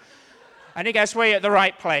sympathy. And he goes, well, you're at the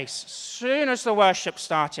right place. As soon as the worship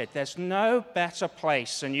started, there's no better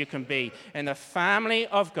place than you can be in the family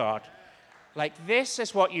of God, Like, this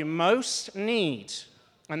is what you most need.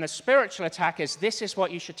 And the spiritual attack is, this is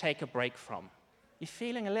what you should take a break from. You're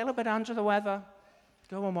feeling a little bit under the weather?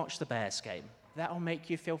 Go and watch the Bears game. That'll make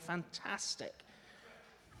you feel fantastic.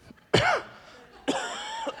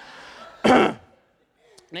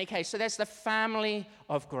 Okay, so there's the family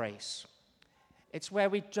of grace. It's where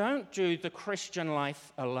we don't do the Christian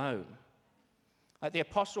life alone. The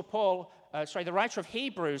Apostle Paul, the writer of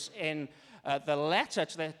Hebrews in the letter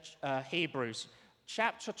to the Hebrews,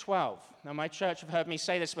 chapter 12. Now, my church have heard me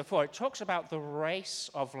say this before. It talks about the race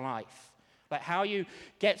of life, like how you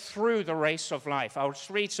get through the race of life. I'll just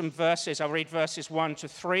read some verses. I'll read verses 1 to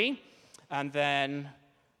 3, and then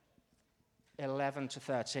 11 to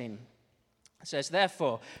 13. It says,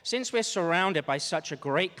 therefore, since we're surrounded by such a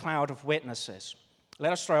great cloud of witnesses,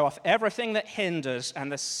 let us throw off everything that hinders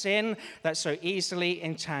and the sin that so easily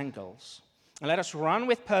entangles. And let us run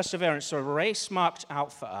with perseverance the race marked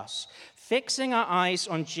out for us, fixing our eyes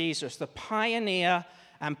on Jesus, the pioneer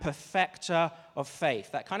and perfecter of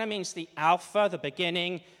faith. That kind of means the Alpha, the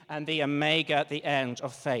beginning, and the Omega, the end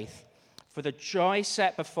of faith. For the joy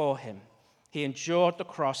set before him, he endured the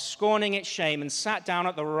cross, scorning its shame, and sat down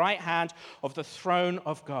at the right hand of the throne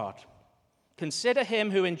of God. Consider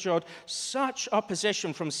him who endured such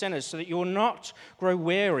opposition from sinners, so that you will not grow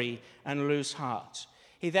weary and lose heart.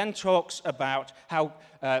 He then talks about how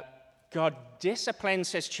God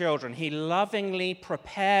disciplines his children. He lovingly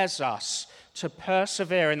prepares us to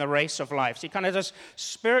persevere in the race of life. So he kind of does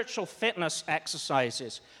spiritual fitness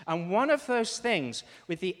exercises. And one of those things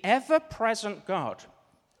with the ever-present God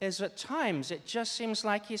is at times it just seems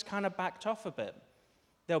like he's kind of backed off a bit.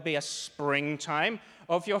 There'll be a springtime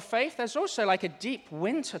of your faith. There's also like a deep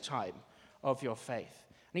winter time of your faith.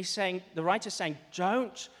 And he's saying, the writer's saying,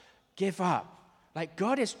 don't give up. Like,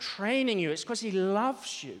 God is training you. It's because he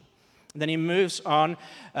loves you. And then he moves on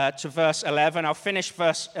to verse 11. I'll finish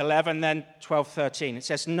verse 11, then 12, 13. It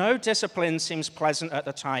says, no discipline seems pleasant at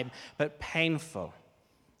the time, but painful.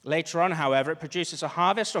 Later on, however, it produces a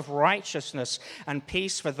harvest of righteousness and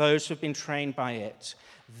peace for those who've been trained by it.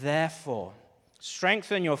 Therefore,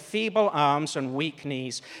 strengthen your feeble arms and weak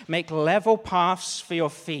knees. Make level paths for your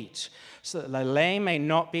feet, so that the lame may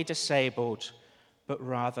not be disabled, but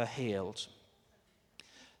rather healed.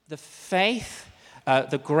 The faith,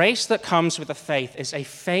 the grace that comes with the faith is a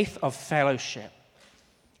faith of fellowship.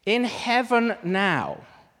 In heaven now,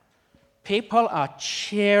 people are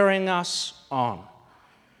cheering us on.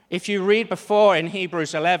 If you read before in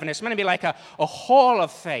Hebrews 11, it's going to be like a hall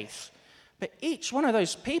of faith. But each one of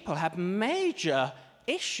those people have major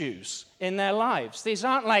issues in their lives. These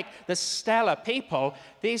aren't like the stellar people.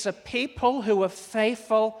 These are people who were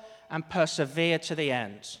faithful and persevered to the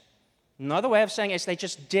end. Another way of saying it is they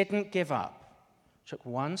just didn't give up. Took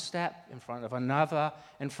one step in front of another,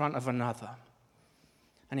 in front of another.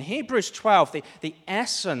 And in Hebrews 12, the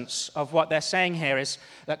essence of what they're saying here is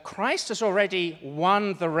that Christ has already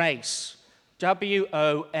won the race.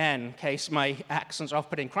 W-O-N, in case my accent's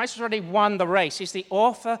off-putting. Christ has already won the race. He's the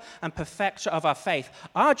author and perfecter of our faith.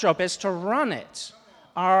 Our job is to run it.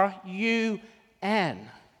 R-U-N.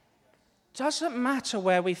 Doesn't matter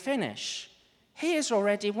where we finish. He has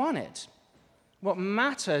already won it. What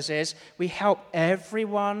matters is we help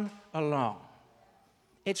everyone along.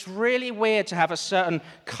 It's really weird to have a certain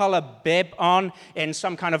color bib on in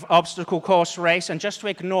some kind of obstacle course race and just to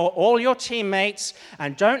ignore all your teammates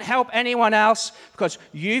and don't help anyone else because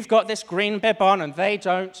you've got this green bib on and they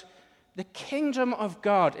don't. The kingdom of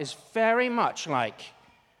God is very much like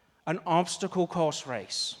an obstacle course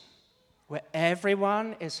race where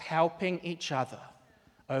everyone is helping each other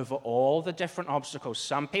over all the different obstacles.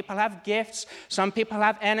 Some people have gifts, some people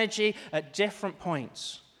have energy at different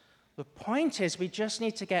points. The point is we just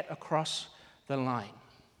need to get across the line.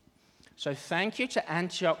 So thank you to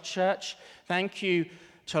Antioch Church. Thank you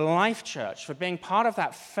to Life Church for being part of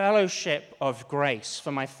that fellowship of grace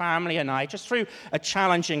for my family and I, just through a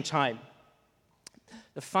challenging time.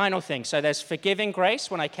 The final thing, so there's forgiving grace.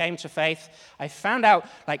 When I came to faith, I found out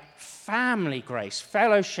like family grace,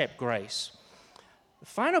 fellowship grace. The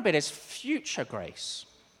final bit is future grace.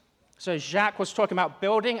 So Jacques was talking about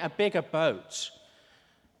building a bigger boat.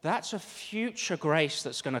 That's a future grace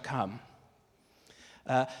that's going to come.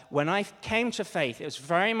 When I came to faith, it was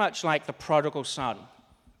very much like the prodigal son.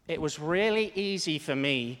 It was really easy for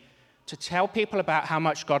me to tell people about how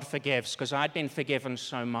much God forgives because I'd been forgiven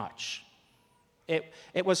so much.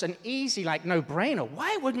 It was an easy, like, no-brainer.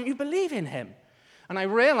 Why wouldn't you believe in him? And I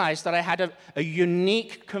realized that I had a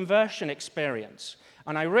unique conversion experience.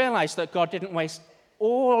 And I realized that God didn't waste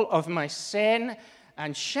all of my sin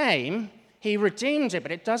and shame. He redeemed it,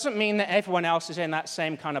 but it doesn't mean that everyone else is in that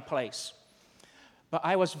same kind of place. but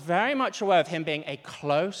I was very much aware of him being a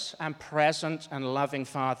close and present and loving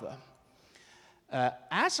father.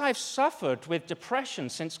 As I've suffered with depression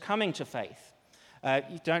since coming to faith,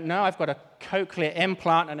 you don't know, I've got a cochlear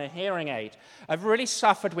implant and a hearing aid. I've really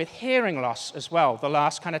suffered with hearing loss as well the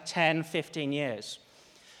last kind of 10, 15 years.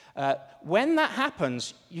 When that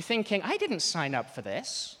happens, you're thinking, I didn't sign up for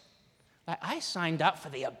this. I signed up for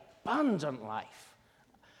the abundant life.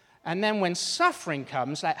 And then when suffering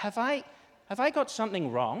comes, have I got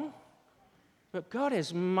something wrong? But God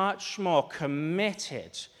is much more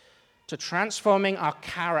committed to transforming our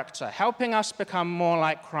character, helping us become more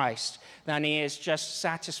like Christ, than he is just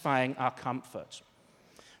satisfying our comfort.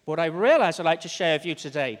 What I realize I'd like to share with you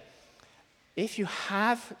today, if you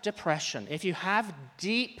have depression, if you have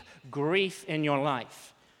deep grief in your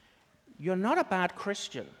life, you're not a bad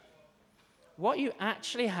Christian. What you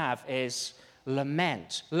actually have is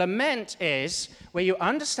lament. Lament is where you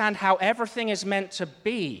understand how everything is meant to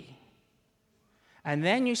be, and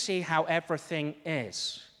then you see how everything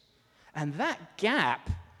is. And that gap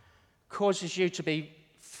causes you to be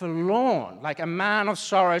forlorn, like a man of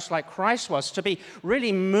sorrows like Christ was, to be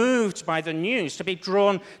really moved by the news, to be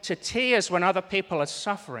drawn to tears when other people are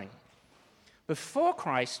suffering. Before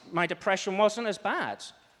Christ, my depression wasn't as bad.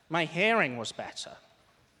 My hearing was better.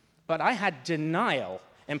 But I had denial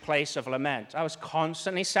in place of lament. I was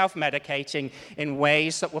constantly self-medicating in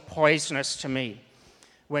ways that were poisonous to me.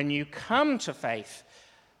 When you come to faith,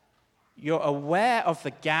 you're aware of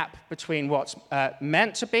the gap between what's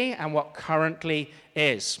meant to be and what currently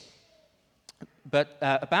is. But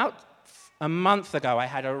about a month ago, I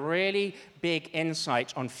had a really big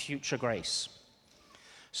insight on future grace.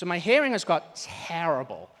 So my hearing has got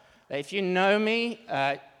terrible. If you know me,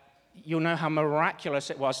 you'll know how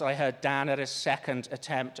miraculous it was that I heard Dan at his second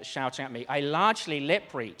attempt at shouting at me. I largely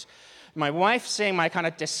lip read. My wife, seeing my kind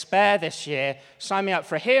of despair this year, signed me up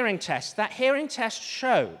for a hearing test. That hearing test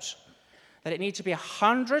showed that it needed to be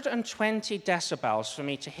 120 decibels for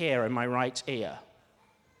me to hear in my right ear.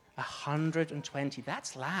 120,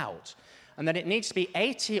 that's loud. And then it needs to be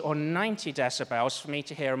 80 or 90 decibels for me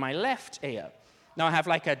to hear in my left ear. Now, I have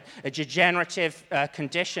like a degenerative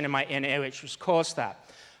condition in my inner ear which has caused that.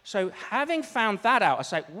 So having found that out, I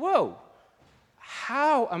was like, whoa,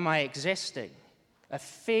 how am I existing? A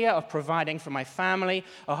fear of providing for my family,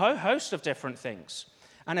 a whole host of different things.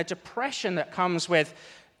 And a depression that comes with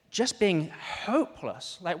just being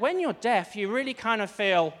hopeless. Like when you're deaf, you really kind of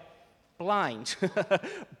feel blind,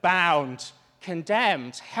 bound,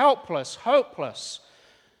 condemned, helpless, hopeless.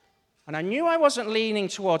 And I knew I wasn't leaning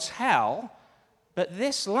towards hell, but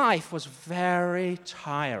this life was very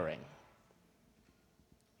tiring.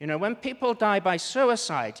 You know, when people die by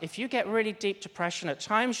suicide, if you get really deep depression, at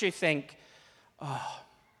times you think, oh,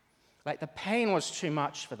 like the pain was too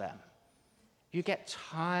much for them. You get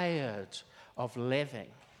tired of living.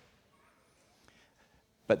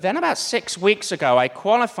 But then about 6 weeks ago, I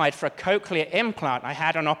qualified for a cochlear implant. I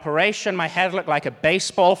had an operation. My head looked like a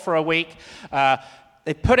baseball for a week.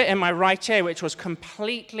 They put it in my right ear, which was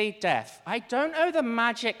completely deaf. I don't know the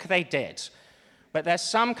magic they did, but there's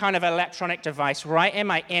some kind of electronic device right in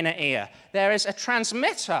my inner ear. There is a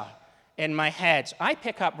transmitter in my head. I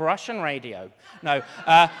pick up Russian radio. No,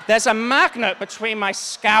 there's a magnet between my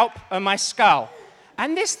scalp and my skull.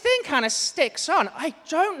 And this thing kind of sticks on. I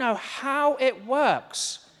don't know how it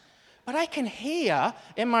works, but I can hear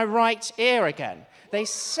in my right ear again. They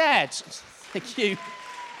said, thank you.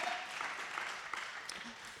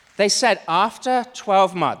 They said after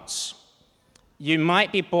 12 months, you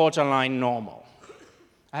might be borderline normal.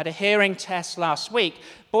 I had a hearing test last week.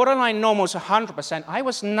 Borderline normal is 100%. I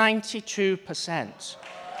was 92%.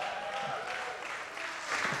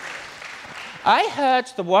 I heard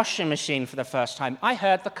the washing machine for the first time. I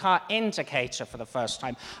heard the car indicator for the first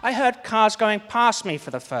time. I heard cars going past me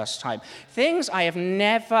for the first time. Things I have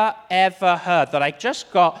never, ever heard that I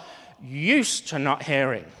just got used to not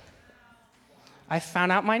hearing. I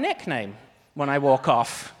found out my nickname when I walk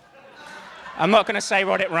off. I'm not going to say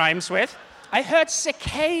what it rhymes with. I heard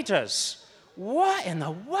cicadas. What in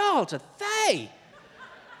the world are they?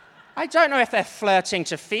 I don't know if they're flirting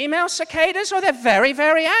to female cicadas or they're very,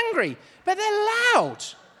 very angry, but they're loud.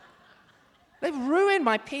 They've ruined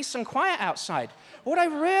my peace and quiet outside. What I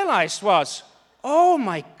realized was, oh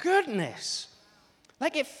my goodness,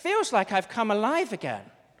 like it feels like I've come alive again.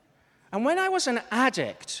 And when I was an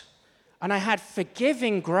addict and I had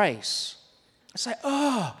forgiving grace, it's like,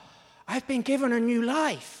 oh, I've been given a new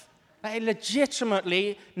life. I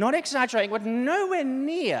legitimately, not exaggerating, would nowhere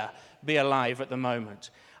near be alive at the moment.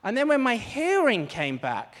 And then when my hearing came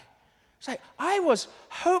back, It's like I was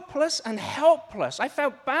hopeless and helpless. I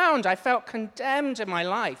felt bound. I felt condemned in my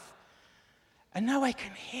life. And now I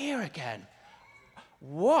can hear again.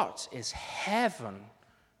 What is heaven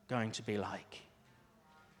going to be like?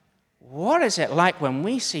 What is it like when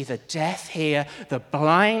we see the deaf hear, the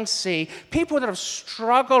blind see, people that have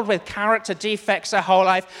struggled with character defects their whole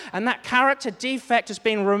life, and that character defect has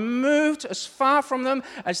been removed as far from them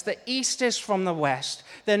as the east is from the west?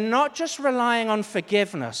 They're not just relying on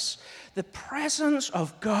forgiveness. The presence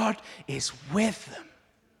of God is with them.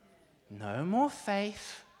 No more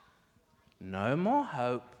faith, no more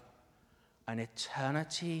hope, an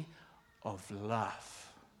eternity of love.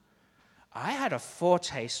 I had a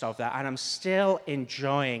foretaste of that, and I'm still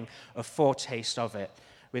enjoying a foretaste of it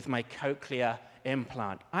with my cochlear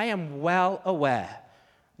implant. I am well aware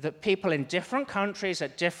that people in different countries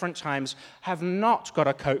at different times have not got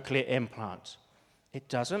a cochlear implant. It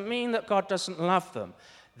doesn't mean that God doesn't love them.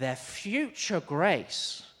 Their future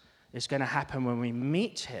grace is going to happen when we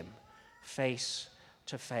meet him face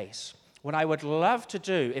to face. What I would love to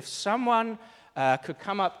do, if someone could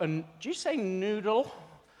come up and, do you say noodle?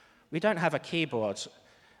 We don't have a keyboard.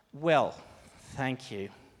 Will, thank you.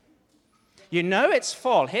 You know it's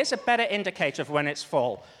fall. Here's a better indicator of when it's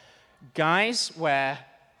fall. Guys wear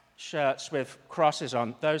shirts with crosses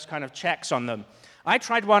on, those kind of checks on them. I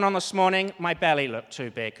tried one on this morning. My belly looked too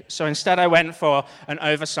big, so instead I went for an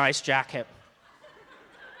oversized jacket.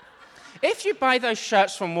 If you buy those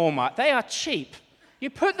shirts from Walmart, they are cheap. You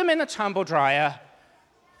put them in the tumble dryer.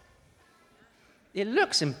 It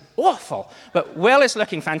looks awful, but Will is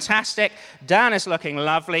looking fantastic. Dan is looking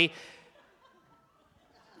lovely.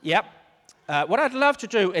 Yep. What I'd love to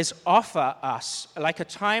do is offer us like a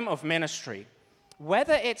time of ministry,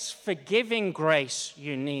 whether it's forgiving grace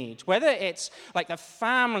you need, whether it's like the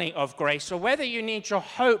family of grace, or whether you need your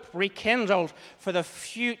hope rekindled for the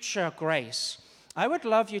future grace. I would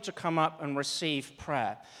love you to come up and receive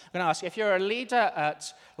prayer. I'm going to ask, if you're a leader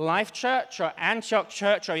at Life Church or Antioch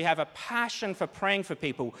Church, or you have a passion for praying for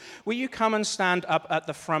people, will you come and stand up at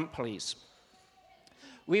the front, please?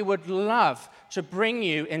 We would love to bring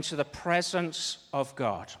you into the presence of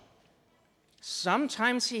God.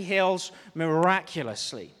 Sometimes he heals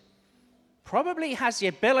miraculously. Probably has the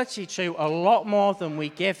ability to a lot more than we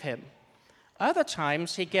give him. Other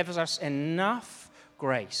times he gives us enough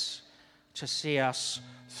grace to see us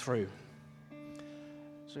through.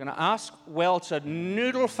 So we're going to ask Will to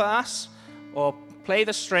noodle for us or play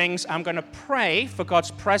the strings. I'm going to pray for God's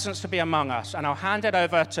presence to be among us, and I'll hand it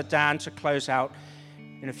over to Dan to close out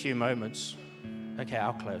in a few moments. Okay,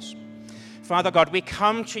 I'll close. Father God, we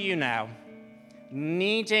come to you now,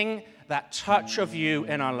 needing that touch of you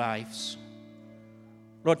in our lives.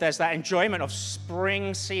 Lord, there's that enjoyment of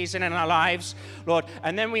spring season in our lives, Lord,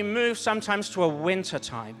 and then we move sometimes to a winter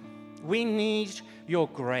time. We need your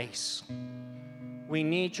grace. We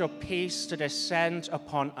need your peace to descend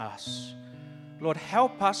upon us. Lord,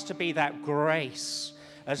 help us to be that grace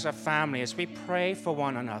as a family as we pray for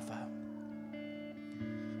one another.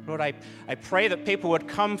 Lord, I pray that people would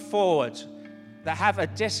come forward that have a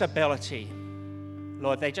disability.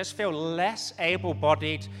 Lord, they just feel less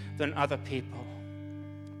able-bodied than other people.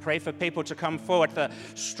 Pray for people to come forward that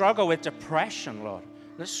struggle with depression, Lord,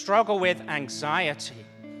 that struggle with anxiety,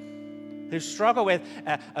 who struggle with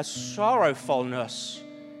a sorrowfulness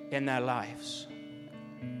in their lives.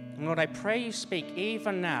 And Lord, I pray you speak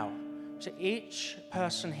even now to each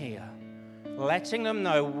person here, letting them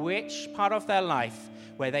know which part of their life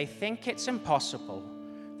where they think it's impossible,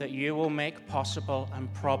 that you will make possible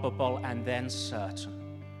and probable and then certain.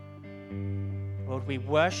 Lord, we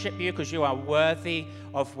worship you because you are worthy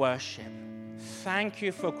of worship. Thank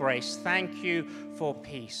you for grace. Thank you for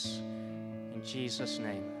peace. In Jesus'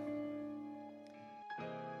 name.